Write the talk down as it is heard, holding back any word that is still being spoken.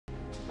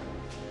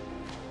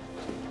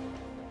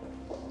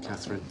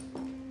Katharine,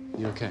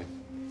 you okay?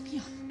 Yeah.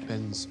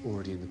 Ben's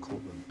already in the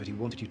courtroom, but he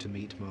wanted you to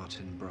meet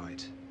Martin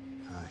Bright.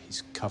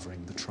 He's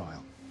covering the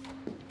trial.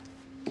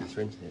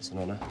 Katharine, it's an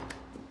honour.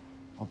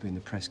 I'll be in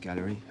the press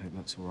gallery. Hope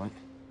that's all right.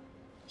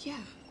 Yeah.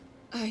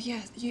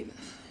 Yeah, you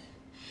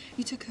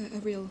took a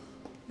real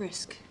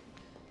risk.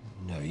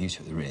 No, you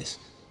took the risk.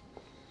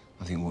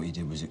 I think what you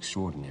did was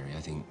extraordinary. I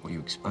think what you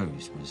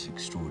exposed was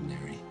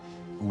extraordinary.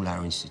 All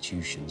our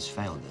institutions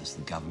failed us.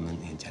 The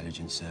government, the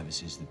intelligence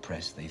services, the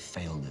press, they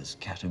failed us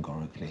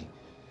categorically.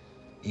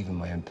 Even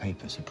my own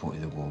paper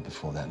supported the war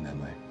before that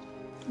memo.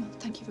 Well,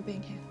 thank you for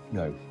being here.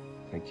 No,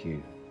 thank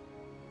you.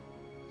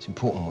 It's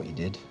important what you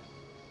did.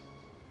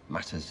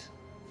 Matters.